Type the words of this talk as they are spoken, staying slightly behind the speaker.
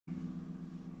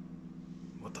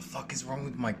What the fuck is wrong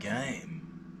with my game?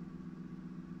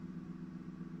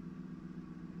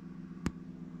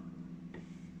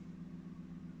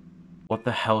 What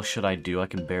the hell should I do? I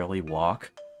can barely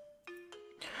walk.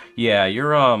 Yeah,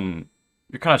 you're kind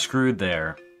of screwed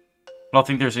there. I don't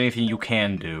think there's anything you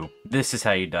can do. This is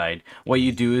how you died. What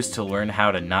you do is to learn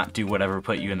how to not do whatever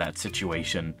put you in that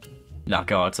situation. Not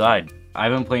go outside.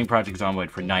 I've been playing Project Zomboid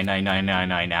for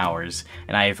 99999 hours,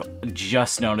 and I've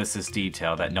just noticed this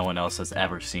detail that no one else has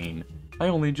ever seen. I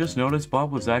only just noticed Bob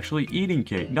was actually eating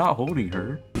Kate, not holding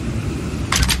her.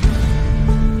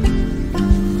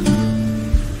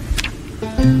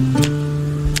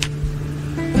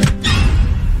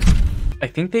 I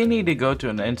think they need to go to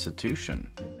an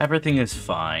institution. Everything is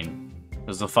fine.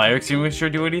 Does the fire extinguisher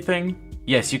do anything?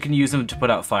 Yes, you can use them to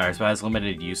put out fires, but it has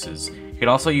limited uses. You can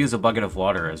also use a bucket of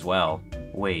water as well.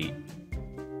 Wait,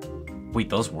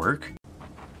 those work?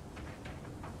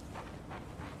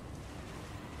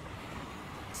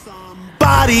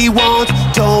 Somebody once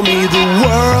told me the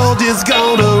world is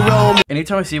gonna roll me.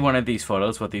 Anytime I see one of these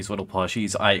photos with these little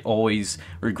plushies, I always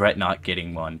regret not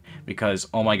getting one. Because,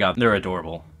 oh my god, they're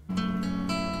adorable.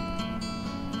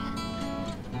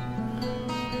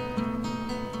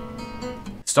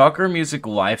 Stalker Music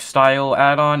Lifestyle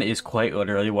add-on is quite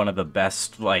literally one of the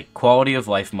best, like, quality of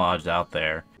life mods out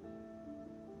there.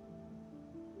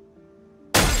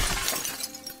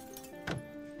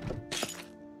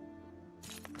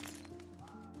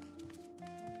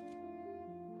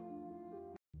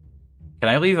 Can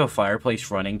I leave a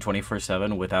fireplace running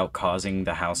 24/7 without causing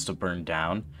the house to burn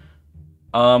down?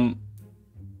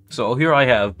 So here I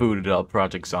have booted up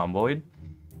Project Zomboid.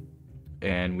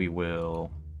 And we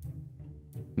will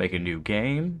make a new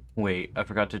game. Wait, I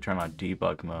forgot to turn on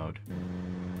debug mode.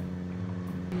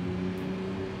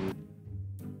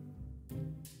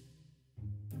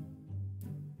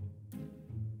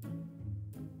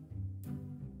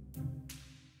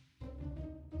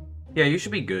 Yeah, you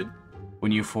should be good.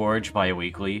 When you forage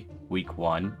bi-weekly, week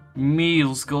 1,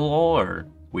 meals galore,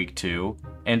 week 2,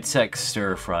 insect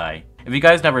stir fry. If you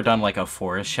guys never done like a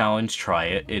forest challenge, try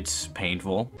it. It's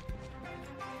painful.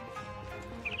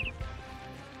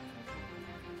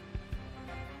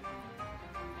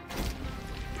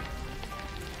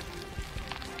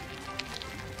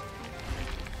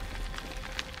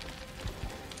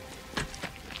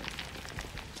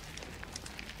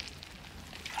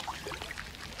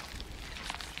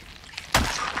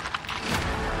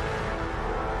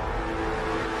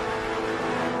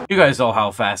 You guys saw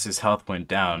how fast his health went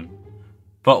down.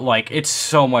 But, like, it's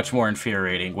so much more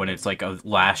infuriating when it's, like, a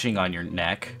lashing on your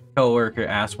neck. Coworker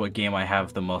asked what game I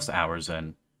have the most hours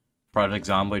in. Project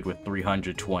Zomboid with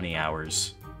 320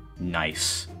 hours.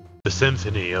 Nice. The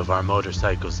symphony of our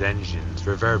motorcycle's engines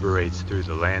reverberates through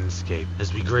the landscape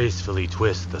as we gracefully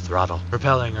twist the throttle,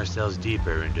 propelling ourselves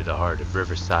deeper into the heart of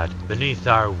Riverside. Beneath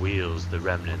our wheels, the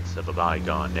remnants of a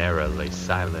bygone era lay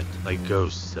silent, like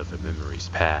ghosts of a memory's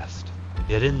past.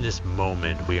 Yet in this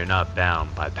moment, we are not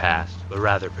bound by past, but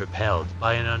rather propelled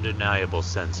by an undeniable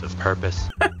sense of purpose.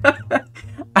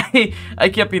 I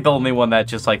can't be the only one that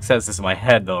just, like, says this in my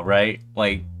head, though, right?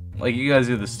 Like you guys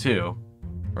do this too,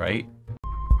 right?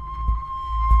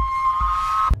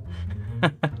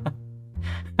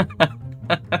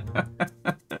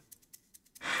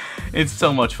 It's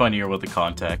so much funnier with the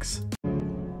context.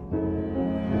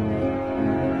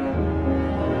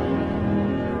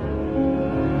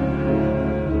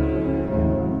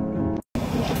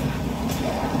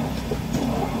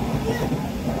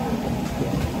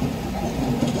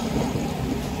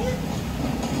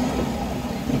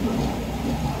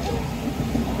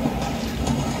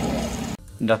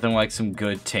 Nothing like some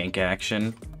good tank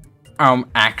action.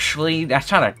 Actually,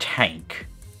 that's not a tank.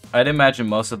 I'd imagine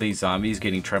most of these zombies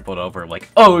getting trampled over like,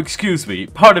 oh, excuse me,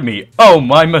 pardon me, oh,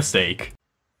 my mistake.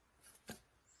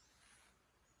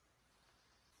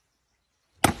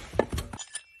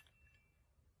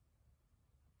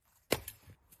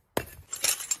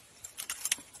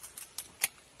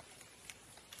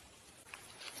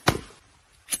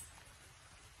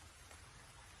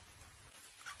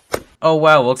 Oh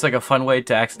wow, looks like a fun way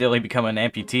to accidentally become an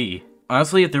amputee.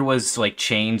 Honestly, if there was, like,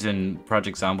 chains in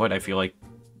Project Zomboid, I feel like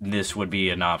this would be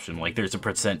an option. Like, there's a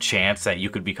 % chance that you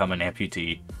could become an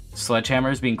amputee.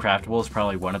 Sledgehammers being craftable is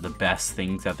probably one of the best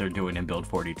things that they're doing in Build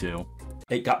 42.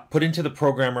 It got put into the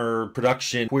programmer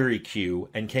production query queue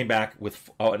and came back with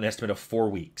an estimate of 4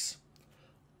 weeks.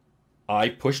 I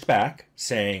pushed back,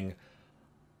 saying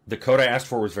the code I asked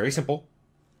for was very simple.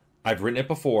 I've written it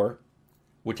before.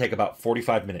 Would take about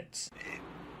 45 minutes.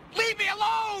 Leave me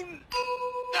alone!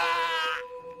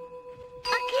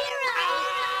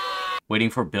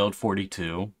 Waiting for Build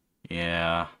 42.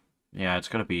 Yeah. Yeah, it's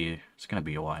gonna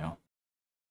be a while.